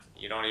fun.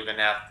 You don't even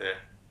have to.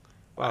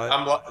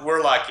 Well,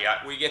 we're lucky.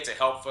 We get to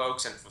help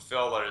folks and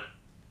fulfill a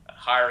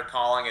higher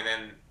calling, and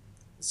then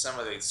some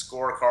of the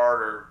scorecard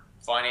or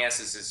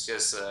finances is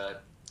just on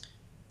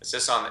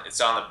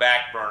the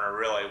back burner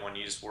really when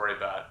you just worry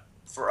about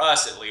for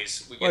us at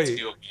least, we Well, get to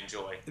do what we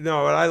enjoy.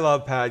 no, what I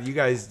love, Pat, you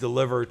guys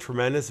deliver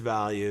tremendous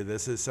value.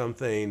 This is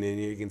something, and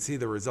you can see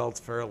the results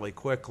fairly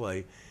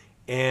quickly.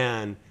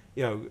 And,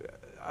 you know,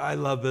 I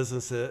love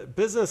businesses.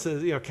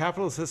 Businesses, you know,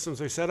 capital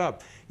systems are set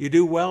up. You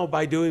do well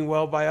by doing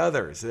well by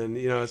others. And,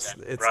 you know, it's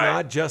Right.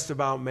 not just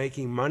about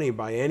making money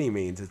by any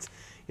means. It's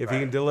if you Right.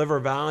 can deliver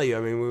value.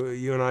 I mean,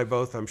 you and I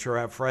both, I'm sure,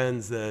 have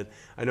friends that,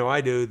 I know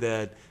I do,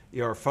 that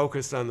are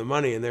focused on the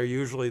money, and they're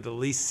usually the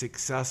least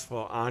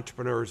successful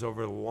entrepreneurs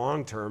over the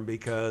long term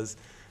because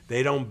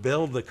they don't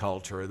build the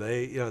culture.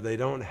 They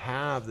don't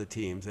have the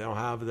teams. They don't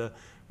have the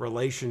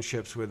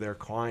relationships with their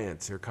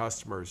clients, their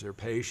customers, their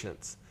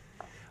patients.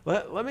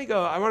 Let me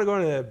go. I want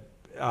to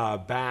go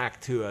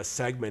back to a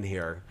segment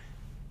here,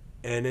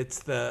 and it's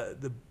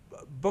the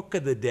book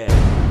of the day.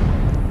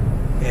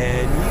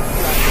 And you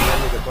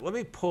got the book. Let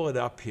me pull it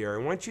up here.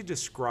 And once you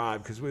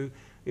describe, because we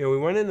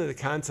went into the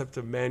concept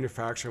of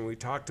manufacturing. We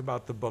talked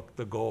about the book,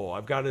 The Goal.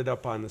 I've got it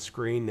up on the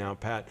screen now,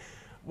 Pat.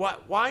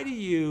 Why do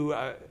you?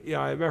 As a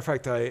matter of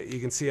fact, you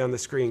can see on the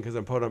screen because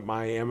I'm putting up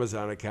my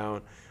Amazon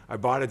account. I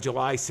bought it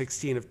July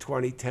 16 of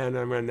 2010.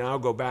 I'm going to now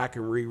go back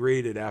and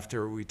reread it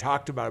after we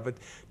talked about it. But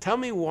tell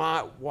me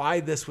why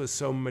this was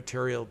so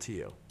material to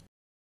you.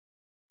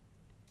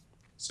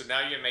 So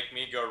now you're going to make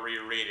me go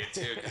reread it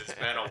too because it's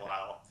been a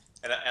while.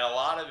 And a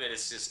lot of it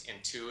is just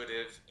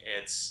intuitive.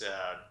 It's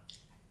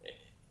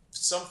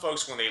some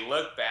folks, when they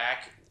look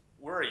back,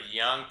 we're a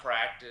young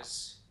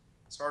practice.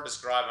 It's hard to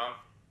describe.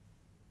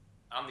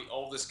 I'm the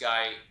oldest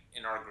guy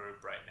in our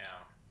group right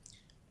now.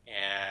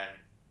 And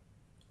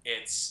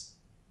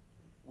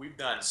we've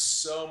done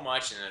so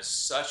much in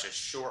such a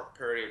short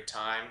period of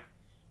time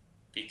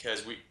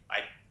because we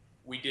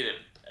did it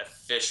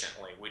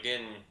efficiently. We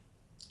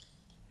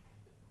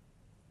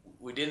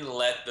didn't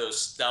let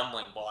those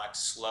stumbling blocks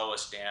slow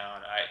us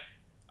down.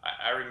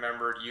 I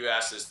remember you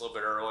asked this a little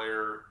bit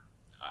earlier.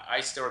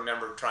 I still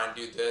remember trying to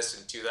do this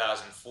in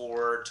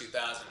 2004,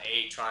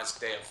 2008, trying to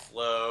stay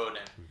afloat.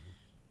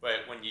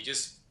 But when you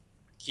just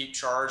keep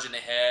charging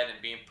ahead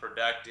and being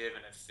productive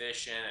and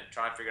efficient and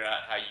trying to figure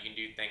out how you can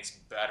do things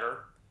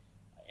better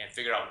and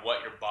figure out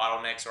what your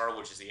bottlenecks are,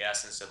 which is the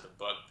essence of the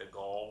book, The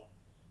Goal,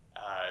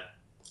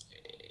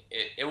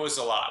 it was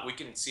a lot. We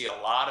can see a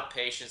lot of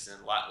patients in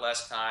a lot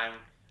less time.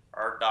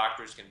 Our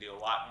doctors can do a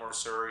lot more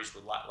surgeries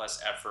with a lot less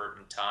effort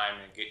and time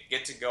and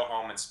get to go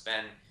home and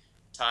spend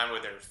time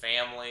with their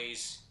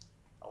families.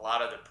 A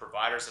lot of the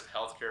providers of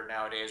healthcare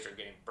nowadays are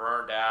getting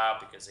burned out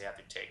because they have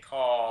to take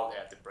call, they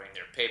have to bring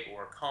their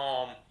paperwork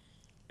home.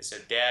 They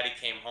said, Daddy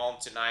came home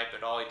tonight,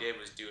 but all he did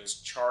was do his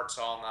charts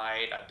all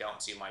night. I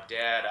don't see my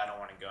dad. I don't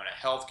want to go into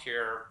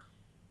healthcare.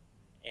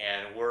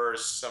 And we're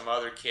some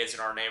other kids in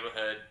our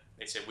neighborhood.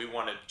 They said, we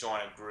want to join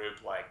a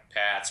group like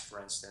Pat's,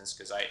 for instance,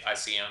 because I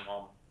see him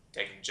home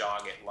taking a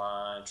jog at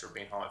lunch or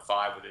being home at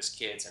 5 with his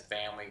kids and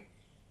family,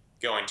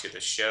 going to the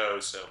show.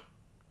 So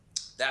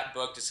that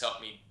book just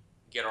helped me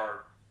get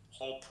our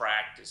whole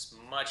practice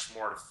much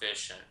more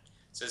efficient.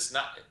 So it's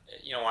not,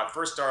 when I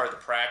first started the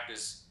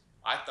practice,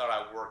 I thought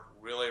I worked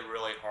really,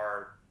 really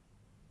hard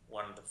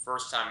when the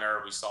first time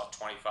ever we saw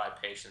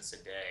 25 patients a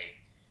day.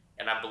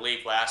 And I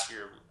believe last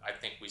year, I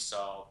think we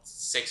saw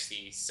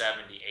 60,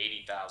 70,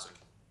 80,000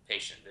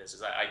 patient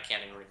visits. I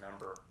can't even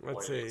remember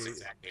what it is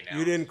exactly now.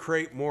 You didn't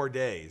create more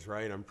days,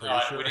 right? I'm pretty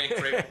sure. We didn't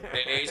create more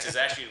days. It's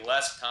actually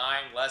less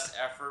time, less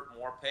effort,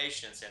 more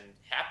patients, and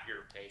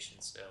happier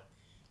patients.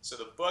 So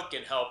the book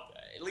can help,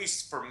 at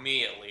least for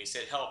me at least,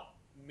 it helped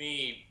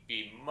me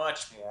be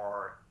much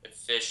more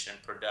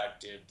efficient,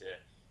 productive, to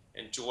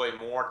enjoy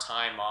more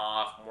time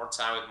off, more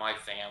time with my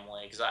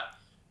family, because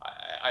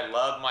I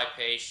love my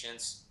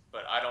patients,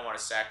 but I don't want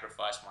to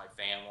sacrifice my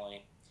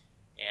family.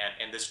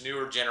 And this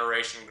newer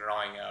generation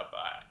growing up,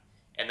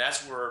 and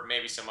that's where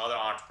maybe some other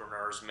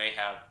entrepreneurs may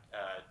have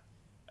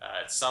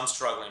some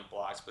struggling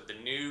blocks, but the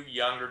new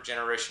younger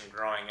generation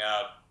growing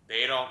up,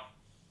 they don't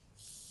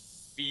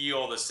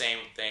feel the same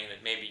thing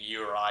that maybe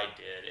you or I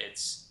did.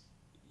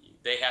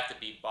 They have to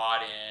be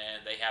bought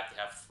in, they have to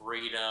have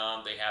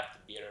freedom, they have to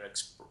be able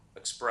to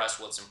express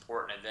what's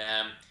important to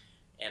them,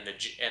 and the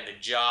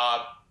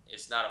job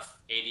is not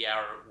a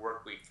 80-hour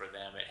work week for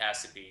them. It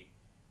has to be,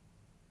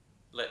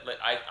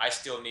 I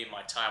still need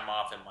my time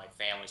off and my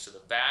family. So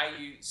the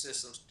value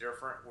system's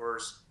different,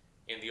 whereas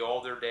in the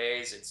older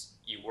days, it's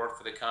you work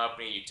for the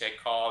company, you take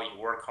call, you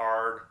work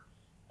hard,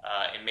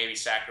 and maybe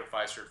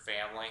sacrifice your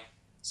family.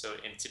 So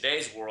in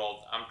today's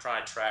world, I'm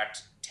trying to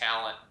attract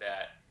talent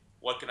that,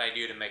 what can I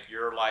do to make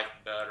your life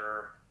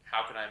better?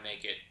 How can I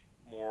make it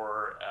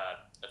more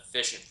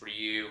efficient for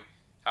you?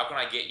 How can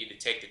I get you to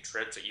take the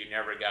trips that you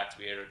never got to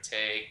be able to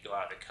take, go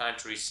out of the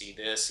country, see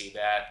this, see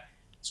that?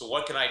 So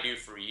what can I do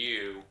for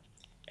you?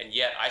 And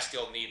yet I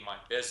still need my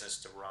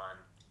business to run.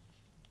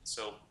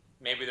 So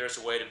maybe there's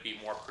a way to be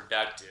more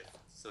productive.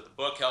 So the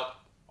book helped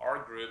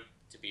our group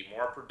to be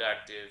more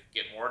productive,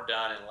 get more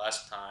done in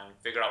less time,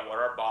 figure out what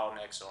our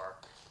bottlenecks are,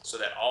 so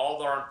that all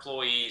of our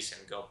employees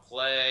can go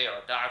play,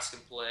 our docs can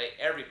play,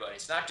 everybody.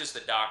 It's not just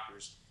the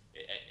doctors.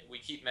 We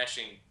keep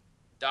mentioning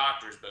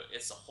doctors, but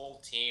it's the whole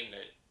team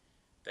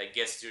that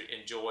gets to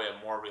enjoy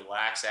a more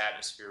relaxed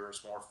atmosphere.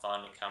 It's more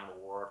fun to come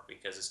to work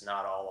because it's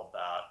not all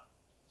about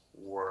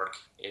work.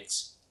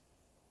 It's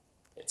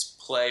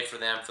play for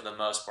them for the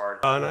most part.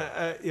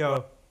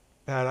 And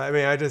Pat, I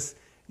mean,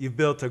 you've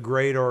built a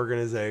great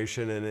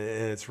organization, and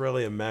it's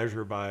really a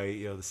measure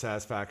by the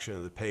satisfaction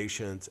of the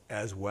patients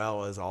as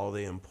well as all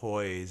the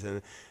employees,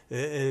 and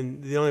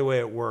the only way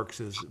it works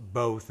is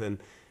both, and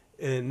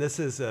this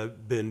has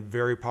been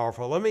very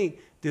powerful. Let me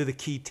do the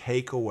key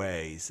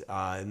takeaways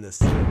in this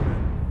segment.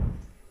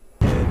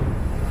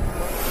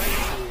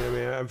 I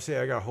mean, I'm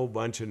saying I got a whole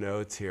bunch of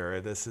notes here.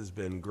 This has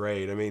been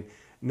great. I mean,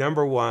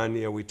 number one,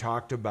 we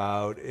talked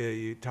about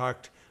you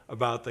talked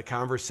about the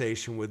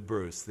conversation with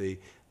Bruce, the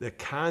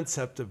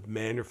concept of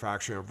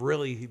manufacturing, of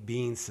really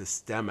being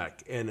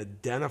systemic and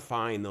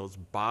identifying those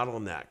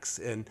bottlenecks.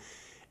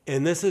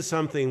 And this is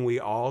something we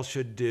all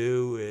should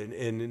do.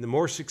 And the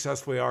more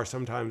successful we are,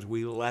 sometimes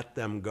we let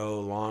them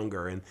go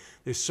longer. And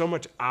there's so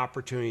much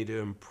opportunity to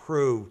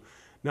improve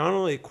not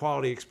only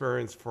quality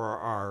experience for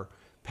our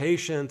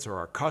patients or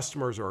our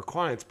customers or our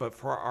clients, but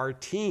for our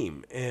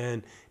team,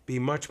 and be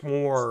much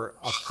more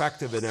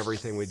effective in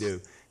everything we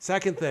do.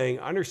 Second thing,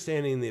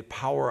 understanding the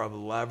power of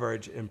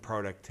leverage and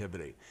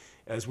productivity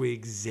as we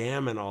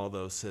examine all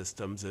those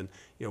systems and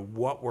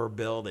what we're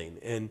building,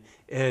 and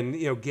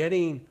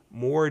getting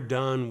more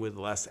done with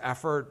less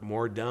effort,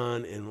 more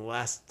done in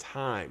less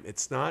time.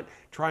 It's not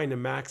trying to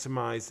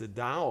maximize the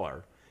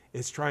dollar,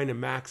 it's trying to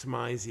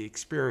maximize the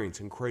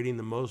experience and creating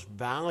the most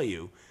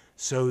value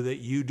so that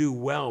you do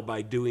well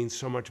by doing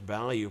so much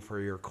value for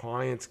your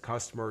clients,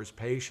 customers,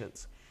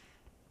 patients.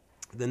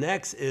 The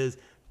next is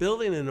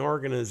building an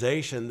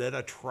organization that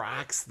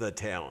attracts the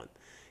talent.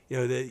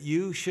 That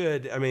you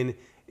should, I mean,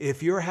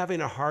 if you're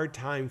having a hard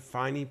time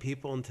finding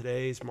people in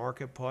today's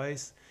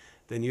marketplace,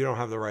 then you don't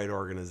have the right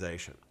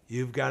organization.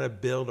 You've got to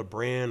build a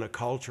brand, a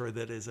culture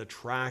that is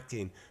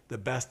attracting the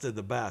best of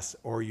the best,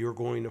 or you're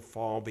going to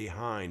fall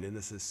behind. And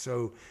this is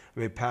so, I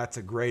mean, Pat's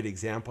a great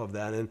example of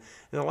that. And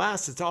the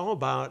last, it's all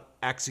about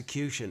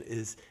execution,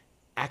 is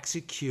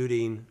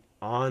executing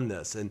on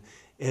this. And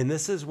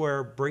this is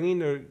where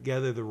bringing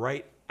together the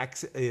right,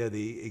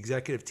 the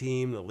executive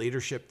team, the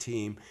leadership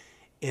team,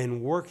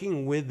 and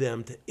working with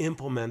them to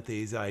implement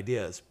these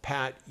ideas.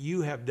 Pat,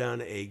 you have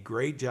done a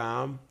great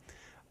job.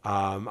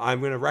 I'm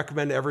going to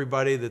recommend to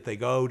everybody that they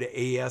go to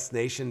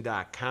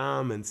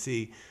aesnation.com and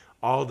see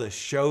all the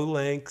show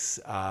links.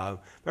 Matter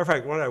of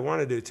fact, what I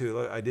want to do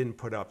too, I didn't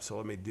put up, so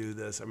let me do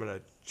this. I'm going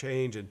to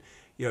change, and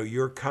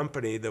your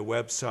company, the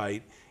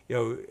website,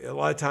 a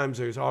lot of times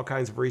there's all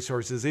kinds of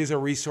resources. These are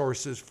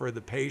resources for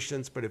the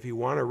patients, but if you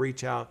want to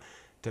reach out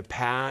to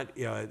Pat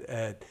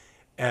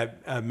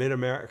at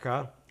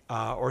Mid-America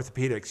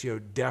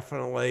Orthopedics,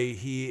 definitely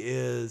he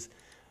is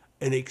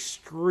an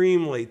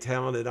extremely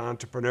talented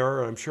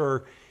entrepreneur. I'm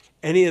sure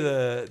any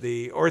of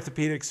the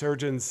orthopedic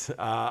surgeons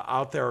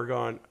out there are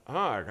going,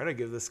 I got to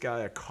give this guy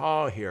a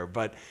call here.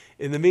 But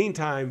in the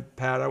meantime,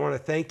 Pat, I want to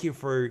thank you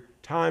for your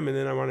time, and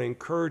then I want to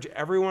encourage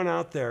everyone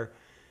out there.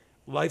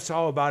 Life's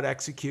all about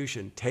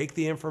execution. Take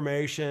the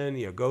information,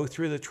 go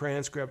through the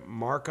transcript,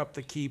 mark up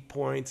the key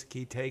points,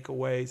 key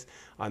takeaways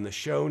on the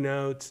show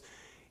notes.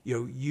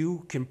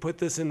 You can put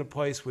this into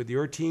place with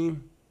your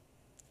team.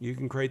 You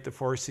can create the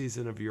four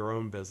seasons of your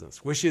own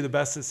business. Wish you the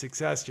best of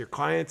success. Your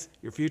clients,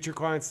 your future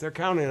clients, they're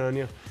counting on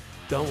you.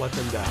 Don't let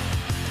them down.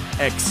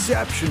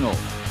 Exceptional,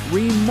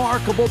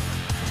 remarkable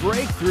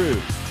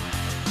breakthroughs.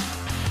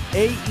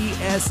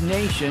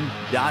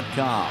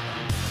 AESNation.com.